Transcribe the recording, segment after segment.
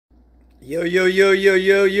Yo, yo, yo, yo,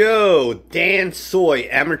 yo, yo, Dansoy,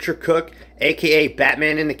 amateur cook, aka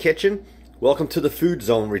Batman in the kitchen. Welcome to the Food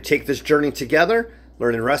Zone, where we take this journey together,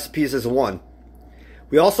 learning recipes as one.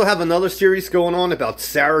 We also have another series going on about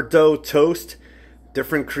sourdough toast,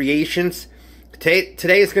 different creations. Today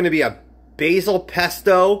is going to be a basil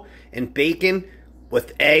pesto and bacon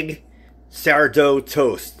with egg sourdough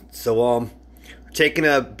toast. So, we're taking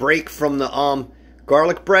a break from the,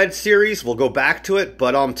 garlic bread series. We'll go back to it,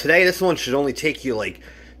 but today this one should only take you like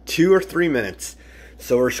 2 or 3 minutes.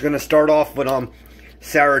 So we're just gonna start off with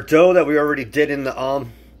sourdough that we already did in the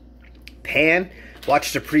pan.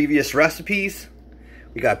 Watch the previous recipes.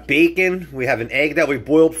 We got bacon. We have an egg that we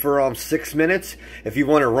boiled for 6 minutes. If you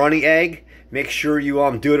want a runny egg, make sure you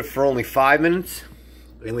do it for only 5 minutes.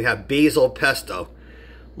 And we have basil pesto.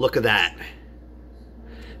 Look at that.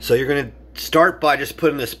 So you're gonna start by just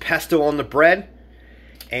putting this pesto on the bread.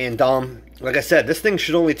 And like I said, this thing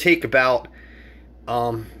should only take about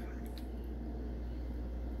 2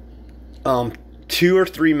 or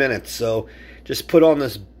 3 minutes. So just put on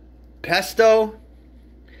this pesto,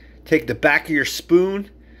 take the back of your spoon,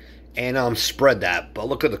 and spread that. But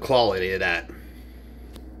look at the quality of that.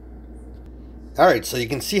 Alright, so you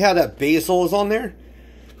can see how that basil is on there.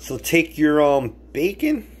 So take your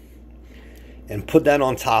bacon and put that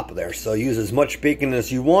on top of there. So use as much bacon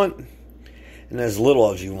as you want and as little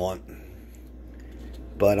as you want.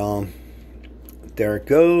 But there it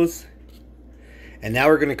goes. And now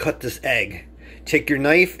we're going to cut this egg. Take your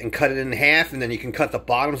knife and cut it in half, and then you can cut the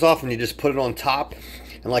bottoms off and you just put it on top.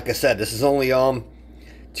 And like I said, this is only 2-3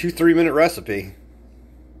 minute recipe.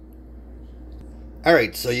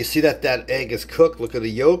 Alright, so you see that egg is cooked. Look at the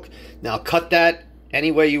yolk. Now cut that any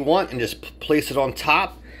way you want and just place it on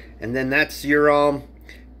top. And then that's your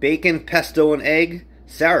bacon, pesto, and egg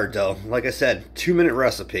sourdough. Like I said, 2-minute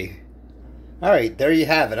recipe. Alright, there you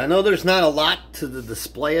have it. I know there's not a lot to the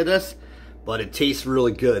display of this, but it tastes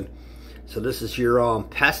really good. So this is your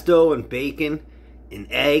pesto and bacon and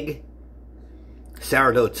egg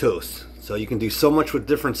sourdough toast. So you can do so much with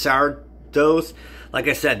different sourdoughs. Like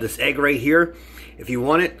I said, this egg right here, if you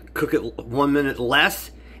want it, cook it 1 minute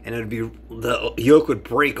less, and it'd be, the yolk would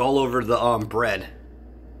break all over the bread.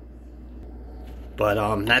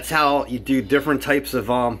 But that's how you do different types of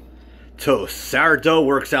toast. Sourdough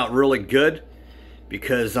works out really good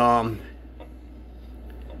because when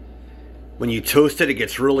you toast it, it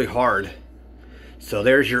gets really hard. So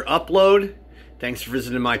there's your upload. Thanks for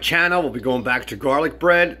visiting my channel. We'll be going back to garlic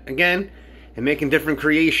bread again and making different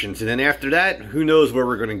creations. And then after that, who knows where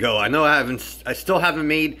we're gonna go. I know I still haven't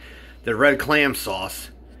made the red clam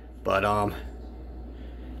sauce, but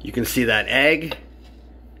you can see that egg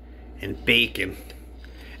and bacon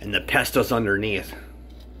and the pesto's underneath.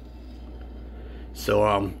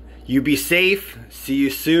 So you be safe. See you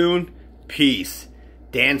soon. Peace.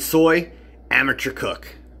 Dansoy, amateur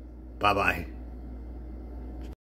cook. Bye bye.